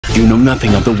You know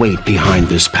nothing of the weight behind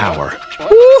this power.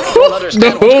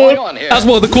 That's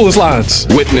one of the coolest lines.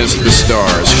 Witness the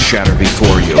stars shatter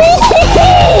before you.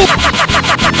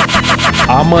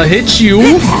 I'ma hit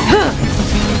you.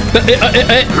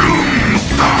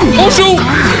 Oh shoot!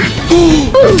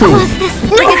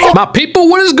 My people,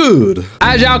 what is good?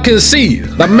 As y'all can see,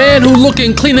 the man who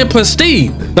looking clean and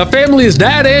pristine. The family's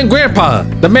dad and grandpa.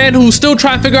 The man who's still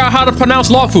trying to figure out how to pronounce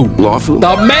lawful. Lawful?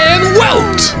 The man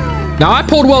Welt. Now I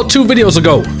pulled Welt 2 videos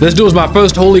ago. This dude was my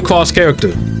first Holy Cross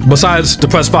character, besides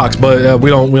Depressed Fox, but we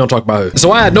don't talk about her.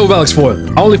 So I had no relics for it.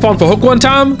 I only farmed for Hook one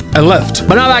time and left.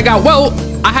 But now that I got Welt,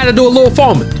 I had to do a little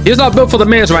farming. He's not built for the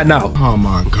mans right now. Oh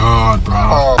my god,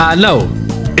 bro. I know.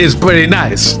 It's pretty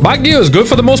nice. My gear is good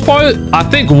for the most part. I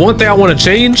think one thing I want to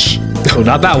change. No,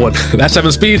 not that one. That's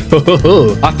 7 speed.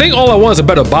 I think all I want is a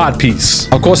better bod piece.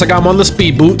 Of course, I got them on the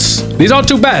speed boots. These aren't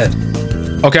too bad.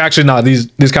 Okay, actually, nah, these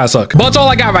kind of suck. But that's all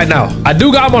I got right now. I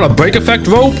do got him on a break effect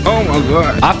rope. Oh my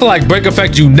god. I feel like break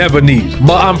effect you never need.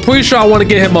 But I'm pretty sure I want to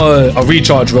get him a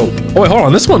recharge rope. Oh, wait, hold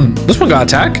on. This one got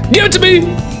attack. Give it to me.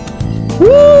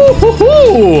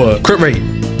 Woo-hoo-hoo. Crit rate.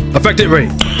 Affected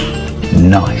rate.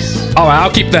 Nice. All right,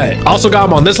 I'll keep that. I also got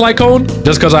him on this light cone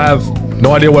just because I have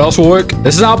no idea what else will work.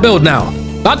 This is our build now.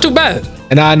 Not too bad.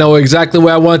 And I know exactly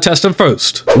where I want to test him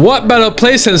first. What better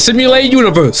place than Simulate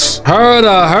Universe?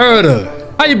 Herda.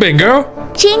 How you been, girl?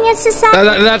 Genius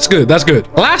Society. That's good. That's good.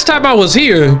 Last time I was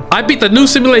here, I beat the new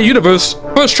Simulate Universe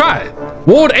first try.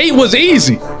 World 8 was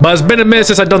easy, but it's been a minute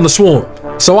since I've done the Swarm.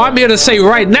 So I'm here to say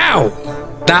right now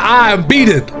that I am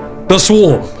beating the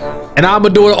Swarm. And I'm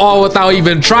gonna do it all without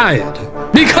even trying.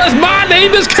 Because my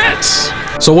name is Kets.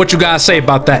 So what you guys say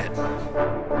about that?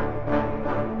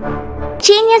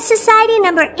 Genius Society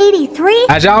number 83.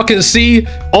 As y'all can see,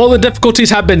 all the difficulties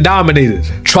have been dominated,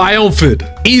 triumphant,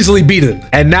 easily beaten,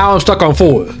 and now I'm stuck on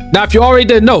 4. Now, if you already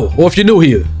didn't know, or if you're new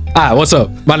here, hi, what's up?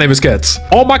 My name is Kets.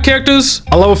 All my characters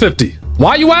are level 50.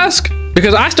 Why, you ask?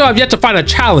 Because I still have yet to find a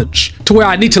challenge to where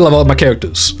I need to level up my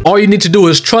characters. All you need to do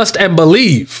is trust and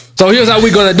believe. So here's how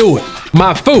we gonna do it.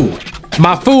 My food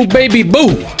baby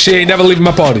boo. She ain't never leaving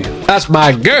my party. That's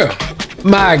my girl.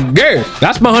 My girl.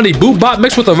 That's my honey boo bot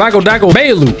mixed with a raggle daggle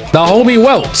Bailu, the homie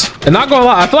Welt. And not gonna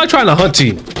lie, I feel like trying to hunt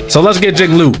team. So let's get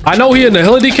Jing Lu. I know he an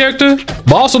agility character,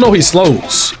 but also know he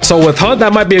slows. So with hunt,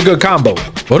 that might be a good combo.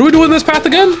 What do we do in this path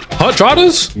again? Hunt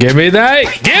trotters? Give me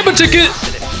that gamma ticket.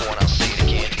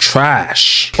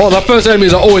 Trash. Oh, the first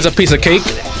enemies are always a piece of cake.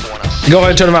 Go ahead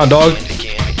and turn around, dog.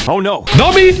 Oh no.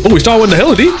 Dummy. Oh, we started with the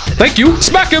agility. Thank you.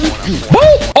 Smack him.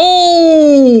 Boom.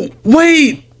 Oh,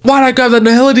 wait. Why'd I grab the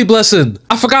Nihility blessing?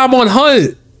 I forgot I'm on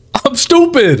hunt. I'm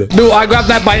stupid. Dude, I grabbed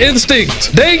that by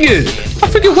instinct. Dang it. I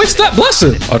freaking wasted that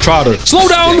blessing. A trotter. Slow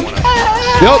down.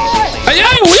 Yup. Hey,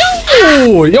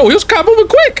 yo, he was kind of moving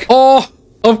quick. Oh,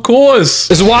 of course.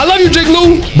 This is why I love you,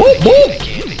 Jiglu. Boop, boop.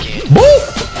 Boop.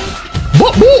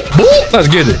 Boop, boop, boop. Let's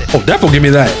get it. Oh, definitely give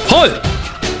me that. Hunt.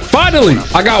 Finally,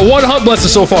 I got 1 hunt blessing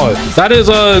so far. That is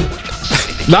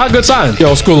not a good sign.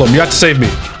 Yo, school him. You have to save me.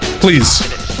 Please.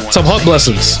 Some hunt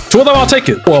blessings. 2 of them, I'll take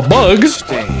it. Or a bug.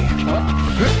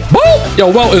 Woo! Yo,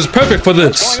 Welt is perfect for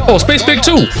this. Oh, Space Pig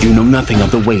too. You know nothing of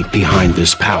the weight behind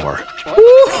this power.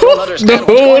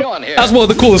 That's one of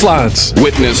the coolest lines.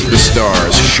 Witness the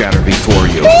stars shatter before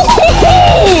you.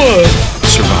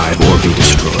 Survive or be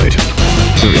destroyed.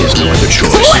 There is no other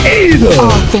choice.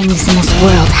 All things in this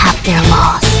world have their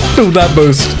laws. Dude, that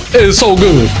burst is so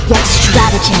good. Yet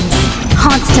stratagems,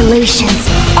 constellations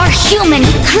are human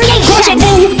creations.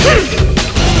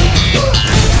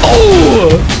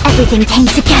 Oh! Everything came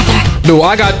together. Dude,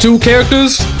 I got 2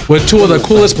 characters with 2 of the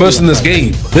coolest bursts in this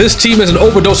game. This team is an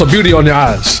overdose of beauty on your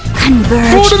eyes.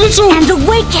 Converge and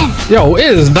awaken. Yo, it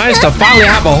is nice to finally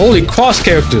have a Holy Cross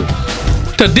character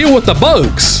to deal with the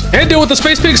bugs and deal with the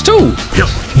space pigs too.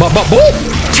 But boop.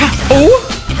 Oh.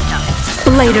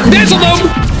 Later. Dance on them.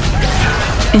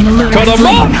 Cut them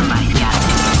off.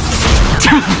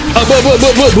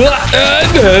 And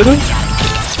then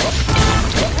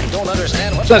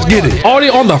let's get it. Already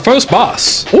on the first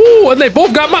boss. Ooh, and they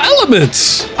both got my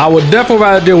elements. I would definitely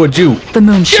rather deal with you. The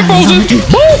moon Get frozen.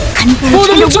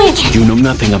 You know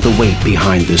nothing of the weight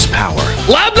behind this power.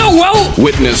 Lab no well.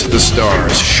 Witness the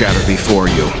stars shatter before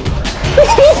you.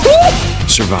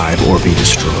 Survive or be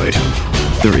destroyed.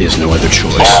 There is no other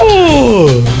choice.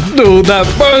 Oh, dude, that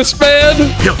burst, man.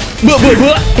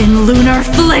 In lunar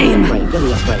flame.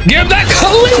 Give that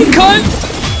clean cut.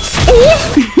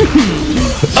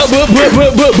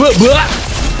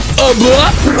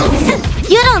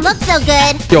 You don't look so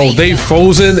good. Yo, they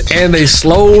frozen and they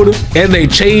slowed and they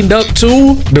chained up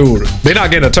too. Dude, they not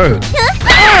getting a turn.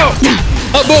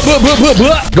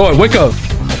 Go ahead, wake up.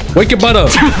 Wake your butt up.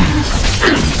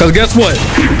 Cause guess what?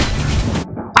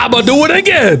 I'ma do it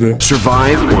again.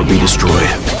 Survive or be destroyed.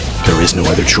 There is no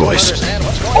other choice.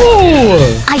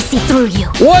 Oh! I see through you.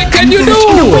 What can you do?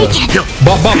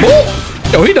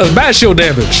 Yo, he does bad shield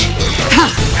damage.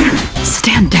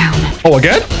 Stand down. Oh,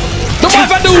 again? No mind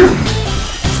if I do.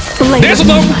 Dance with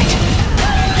them.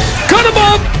 Cut him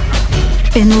up.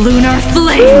 In lunar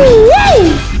flame.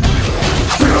 Woo!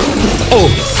 Oh,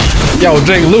 yo,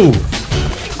 Jing Lu.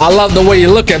 I love the way you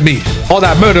look at me. All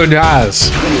that murder in your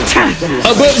eyes.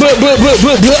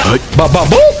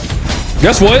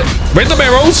 Guess what? Raise the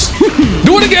arrows.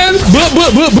 Do it again.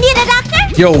 Need a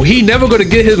doctor? Yo, he never gonna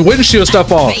get his windshield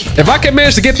stuff off. If I can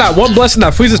manage to get that one blessing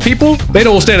that freezes people, they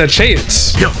don't stand a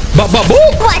chance. What's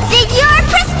in your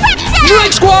prescription?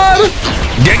 Drink squad.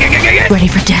 Get. Ready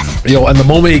for death. Yo, and the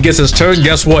moment he gets his turn,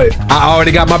 guess what? I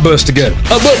already got my burst again.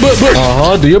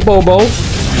 Do your bobo.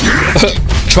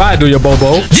 Try to do your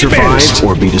bobo. Survive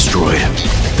or be destroyed.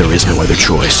 There is no other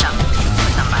choice.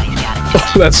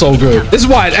 That's so good. This is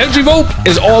why an energy rope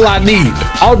is all I need.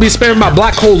 I'll be spamming my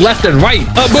black hole left and right.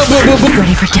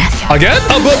 Ready for death. Again?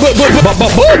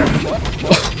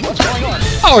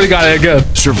 I already got it again.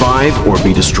 Survive or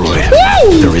be destroyed.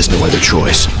 Woo! There is no other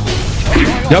choice.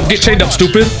 Yup, get chained up,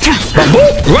 stupid.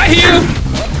 Right here.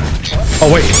 Oh,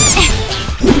 wait.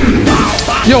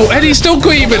 Yo, and he still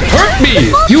couldn't even hurt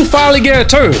me. You finally get a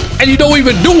turn, and you don't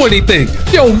even do anything.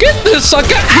 Yo, get this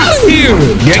sucker out of here.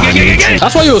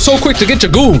 That's why you were so quick to get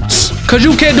your goons. Because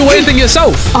you can't do anything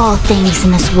yourself. All things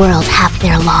in this world have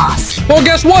their laws. Well,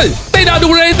 guess what? They not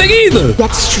doing anything either.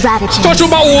 Yet stratagems, Touch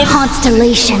with my orb.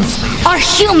 constellations are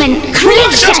human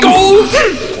creations. Let's go.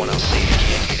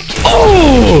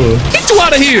 Oh, get you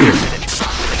out of here.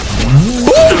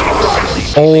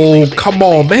 Oh, come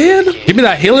on, man. Give me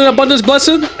that healing abundance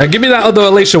blessing and give me that other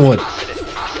elation one.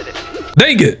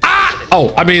 Dang it. Ah!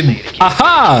 Oh, I mean,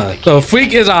 aha. The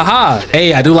freak is aha.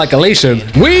 Hey, I do like elation.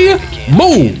 We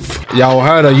move. Y'all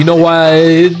heard her. You know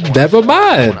what? Never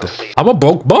mind. I'm a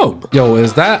broke bum. Yo,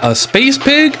 is that a space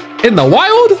pig in the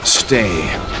wild? Stay.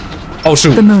 Oh,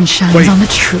 shoot. The moon shines Wait. on the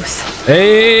truth.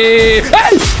 Hey.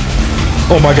 Hey!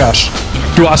 Oh, my gosh.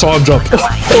 Dude, I saw him jump.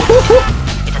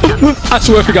 I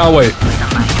swear he got away.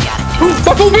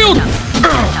 My full build!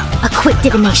 A quick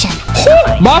divination.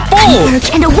 My fault! Converge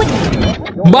and a wick.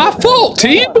 My fault,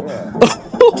 team!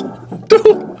 Dude,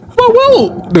 my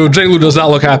fault! Dude, Jinglu does not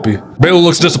look happy. Baylor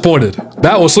looks disappointed.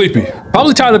 That was sleepy.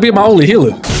 Probably tired of being my only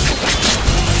healer.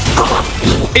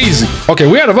 Easy. Okay,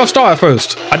 we had a rough start at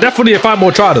first. I definitely need to find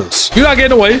more trotters. You're not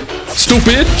getting away.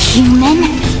 Stupid. Human.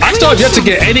 I still have yet to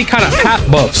get any kind of path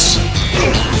buffs.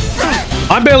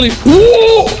 I'm barely.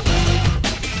 Whoa!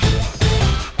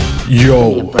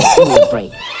 Yo.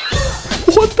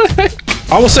 What the heck?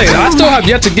 I will say, I still have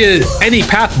yet to get any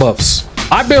path buffs.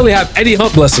 I barely have any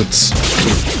hunt blessings.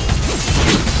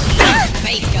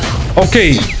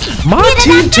 Okay, my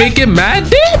team taking mad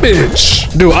damage.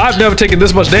 Dude, I've never taken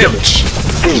this much damage.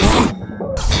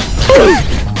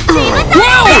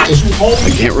 Wow!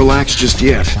 I can't relax just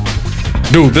yet.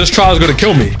 Dude, this trial is gonna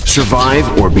kill me. Survive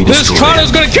or be destroyed. This trial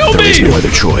is gonna kill There is me! no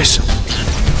other choice.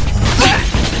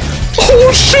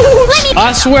 Oh shoot!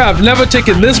 I swear I've never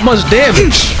taken this much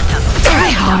damage. Try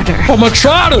harder. I'm a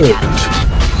trotter.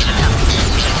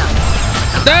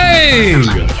 Dang!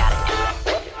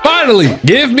 Finally,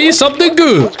 give me something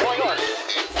good.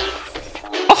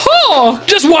 Aha!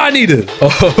 Just what I needed.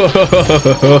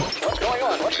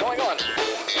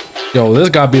 Yo, this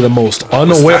gotta be the most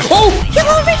unaware. Oh!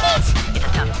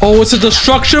 Oh, it's a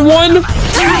destruction one?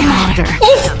 Try harder.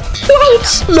 Oh,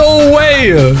 what? No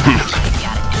way.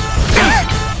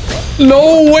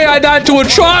 No way I died to a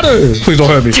trotter. Please don't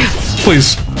hurt me.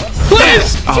 Please.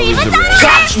 Please. I'll leave the rest.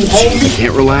 Got you, homie.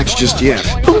 Can't relax just yet.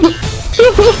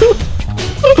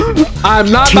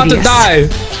 I'm not about to die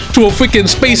to a freaking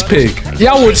space pig.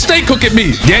 Y'all would stay cooking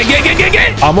me.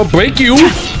 Get. I'ma break you.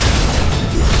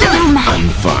 I'm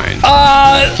fine.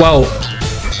 Well,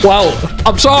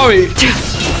 I'm sorry.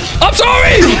 I'm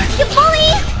sorry. You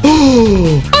bully.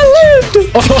 I lived.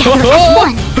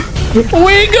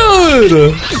 We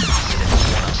good.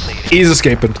 He's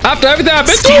escaping. After everything I've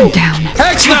been through. Stand down.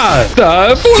 Hex not.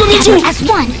 Together as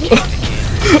one.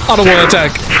 I don't want to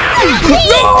attack.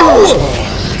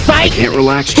 No! I can't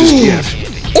relax just yet.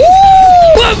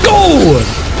 Ooh, let's go!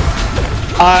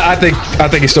 I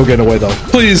think he's still getting away though.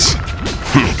 Please.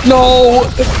 No.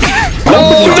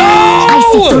 I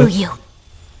see through you.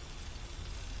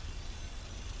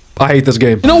 I hate this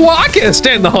game. You know what? I can't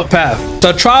stand the hunt path.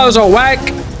 The trials are whack.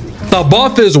 The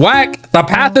buff is whack. The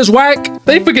path is whack.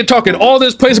 They freaking talking all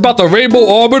this place about the Rainbow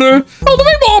Arbiter. Oh, the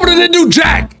Rainbow Arbiter did it do,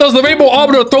 Jack? Does the Rainbow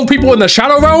Arbiter throw people in the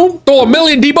Shadow Realm? Throw a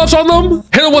million debuffs on them?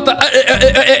 Hit them with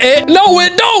the No,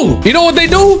 it don't. You know what they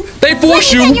do? They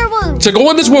force you to go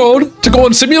in this world, to go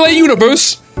in Simulate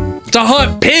Universe, to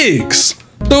hunt pigs.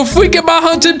 The freak am I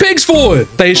hunting pigs for?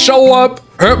 They show up,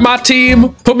 hurt my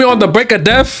team, put me on the brink of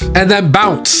death, and then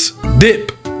bounce.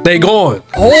 Dip. They gone.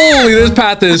 Holy, this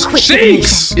path is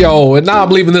cheeks. Yo, and now I'm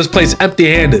leaving this place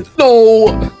empty-handed.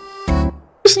 No.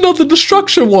 It's another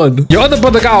destruction one. Your other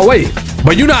brother got away,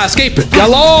 but you're not escaping. You're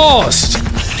lost.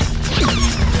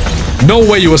 No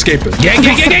way you escaping. Yeah.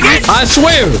 I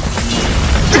swear.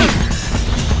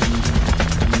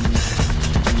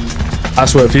 I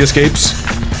swear if he escapes,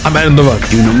 I'm ending the run.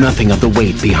 You know nothing of the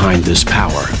weight behind this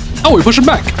power. Oh, we push him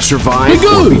back. Survive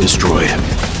or be destroyed.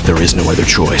 There is no other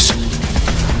choice.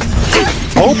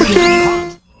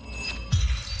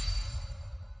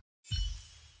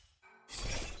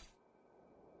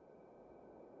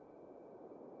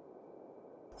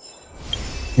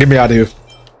 Get me out of here.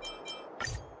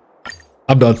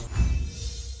 I'm done.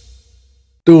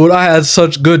 Dude, I had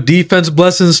such good defense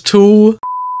blessings too.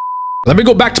 Let me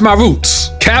go back to my roots.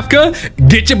 Kafka,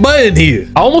 get your butt in here.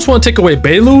 I almost want to take away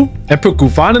Bailu and put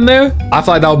Gufan in there. I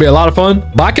feel like that would be a lot of fun,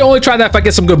 but I can only try that if I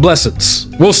get some good blessings.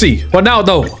 We'll see. For now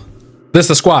though, this is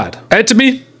the squad. Enter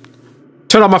me.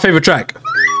 Turn on my favorite track.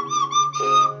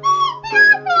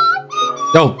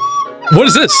 Yo, what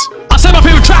is this? I said my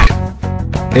favorite track.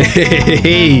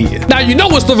 Hey, now you know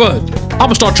what's the run. I'm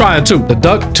gonna start trying too.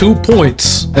 Deduct 2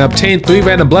 points and obtain 3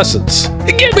 random blessings.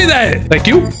 Give me that. Thank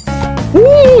you.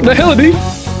 Woo, the hellity.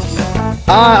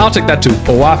 I'll take that too.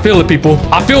 Oh, I feel it, people.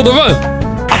 I feel the run.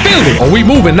 I feel it. Are we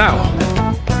moving now?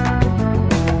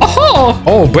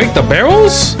 Oh, break the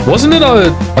barrels? Wasn't it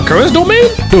a occurrence domain?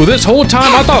 Dude, this whole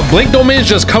time I thought Blink domains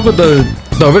just covered the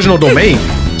original domain,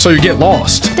 so you get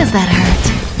lost. Does that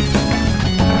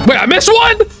hurt? Wait, I missed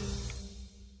one?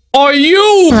 Are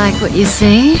you? Like what you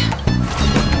see?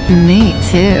 Me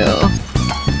too.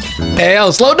 Hey,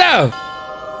 yo, slow down.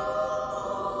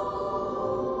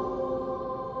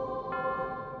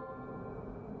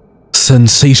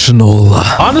 Sensational.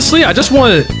 Honestly, I just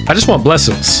want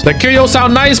blessings. The curio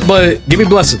sound nice, but give me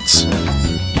blessings.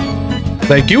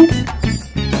 Thank you.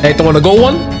 Hey, throwing a gold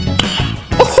one.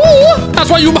 That's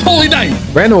why you my holy knight.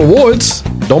 Random rewards.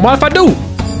 Don't mind if I do.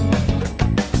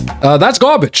 That's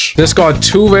garbage. Discard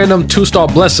 2 random 2-star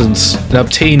blessings and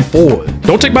obtain 4.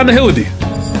 Don't take my nihility.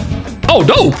 Oh,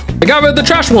 dope. I got rid of the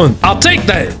trash one. I'll take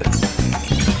that.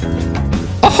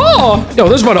 Aha! Yo,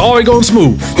 this one already going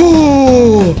smooth.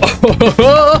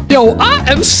 Yo, I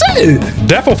am set.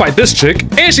 Death will fight this chick,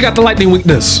 and she got the lightning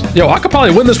weakness. Yo, I could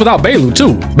probably win this without Bailu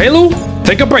too. Bailu,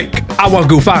 take a break. I want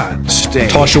Gufan. Stay.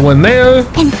 Toss you in there.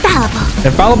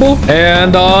 Infallible.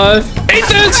 And eat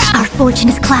this. Our fortune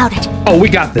is clouded. Oh, we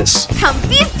got this. Come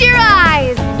feast your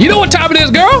eyes. You know what time it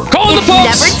is, girl? Call the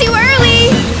folks. Never too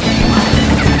early.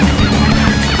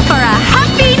 For a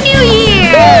happy new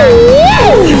year.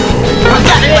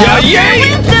 Yeah.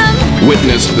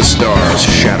 Witness the stars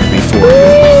shatter before you.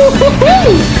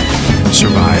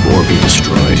 Survive or be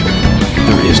destroyed.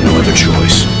 There is no other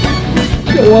choice.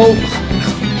 Well,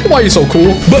 why are you so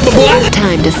cool?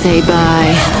 Time to say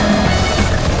bye.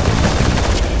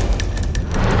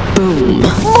 Boom.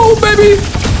 Oh, baby.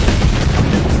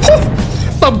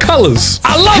 Some colors.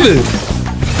 I love it.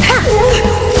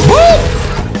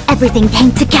 Everything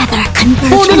came together,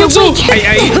 converged Oh, no, and no,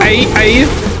 awakened. Hey.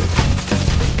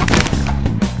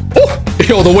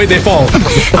 Yo, the way they fall.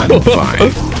 I'm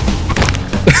fine.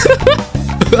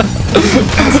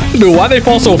 Dude, why they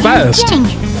fall so fast? Dang.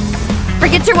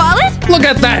 Forget your wallet? Look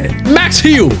at that. Max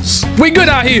heals. We good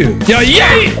out here.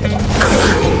 Yay!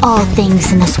 All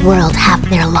things in this world have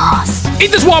their laws.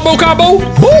 Eat this wombo combo.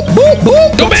 Boop, boop,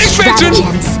 boop. Domain expansion.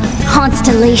 Stratagems,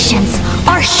 constellations,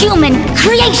 are human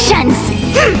creations.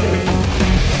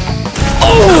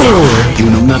 Oh! You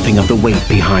know nothing of the weight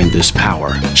behind this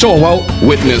power. Sure, well.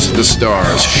 Witness the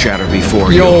stars shatter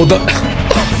before you. Yo,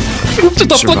 just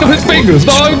the flick of his fingers,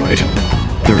 dog.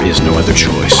 There is no other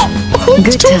choice.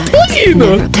 Good times.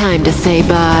 Never time to say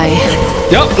bye.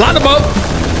 Yup, line them up.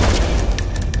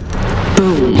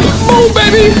 Boom. Boom,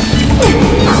 baby.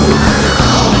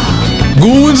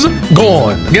 Goons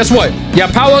gone. Guess what?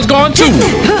 Yeah, power's gone too.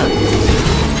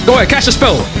 Go ahead, cast a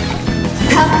spell.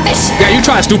 Yeah, you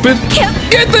try, stupid.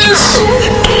 Get this.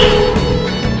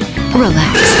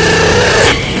 Relax.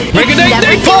 Make a Never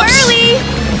day, too folks. early.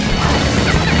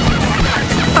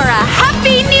 For a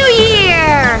happy new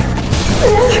year.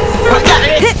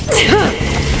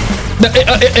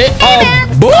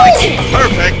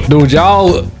 Perfect. Dude,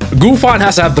 y'all Goofon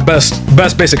has to have the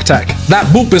best basic attack. That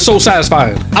boop is so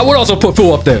satisfying. I would also put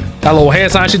Fu up there. That little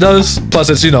hand sign she does. Plus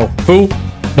it's, you know, Fu.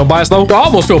 No bias though. I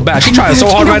almost feel bad. She trying so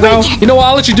hard right now. You know what?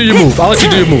 I'll let you do your move. I'll let you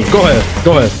do your move. Go ahead.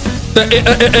 Go ahead.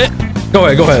 Go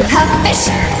ahead. Go ahead.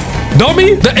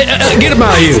 Dummy. Get him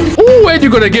out of here. Ooh, and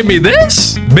you're gonna give me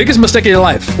this? Biggest mistake in your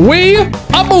life.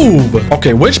 A move.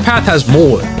 Okay, which path has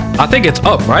more? I think it's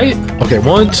up, right? Okay,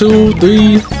 1, 2,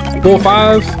 3, 4,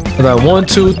 5. And then 1,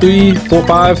 2, 3, 4,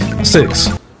 5, 6.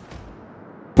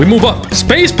 We move up.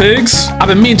 Space pigs. I've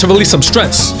been meaning to release some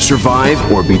stress. Survive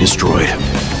or be destroyed.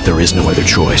 There is no other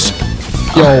choice.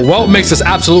 Yo, Welt makes this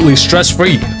absolutely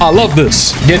stress-free. I love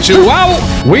this. Get you out.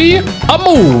 A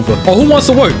move. Oh, who wants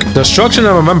to work? Destruction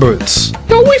and remembrance.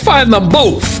 Yo, we find them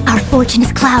both. Our fortune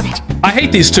is clouded. I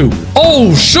hate these two.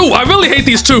 Oh, shoot. I really hate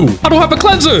these two. I don't have a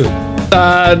cleanser.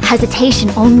 Hesitation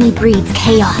only breeds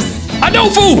chaos. I know,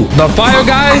 Fu. The fire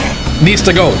guy needs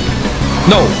to go.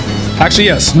 No. Actually,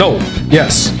 yes. No.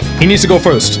 Yes. He needs to go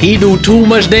first. He do too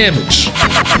much damage.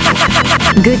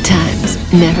 Good times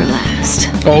never last.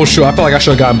 Oh, shoot. I feel like I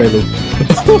should have gotten Belu.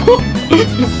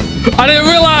 I didn't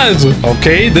realize.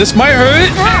 Okay, this might hurt.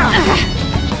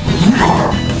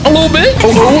 A little bit.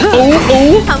 Oh.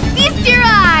 Feast your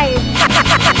eyes.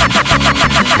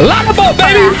 Lock 'em up,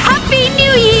 baby. Happy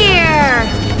New Year.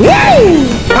 Woo!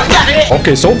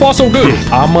 Okay, so far so good.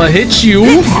 I'ma hit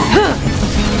you.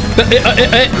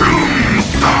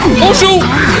 Oh, shoot.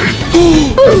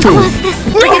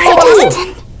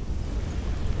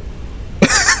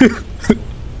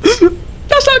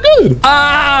 That's not good.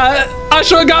 I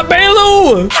should have got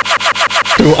Belu.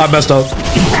 Dude, I messed up.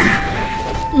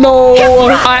 No,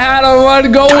 I had a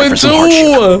run going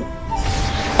too.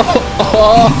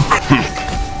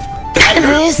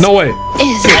 No way.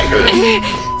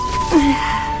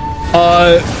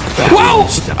 Wow.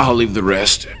 I'll leave the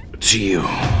rest to you.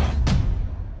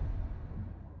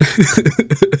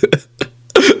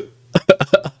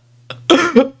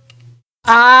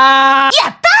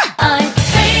 Yeah.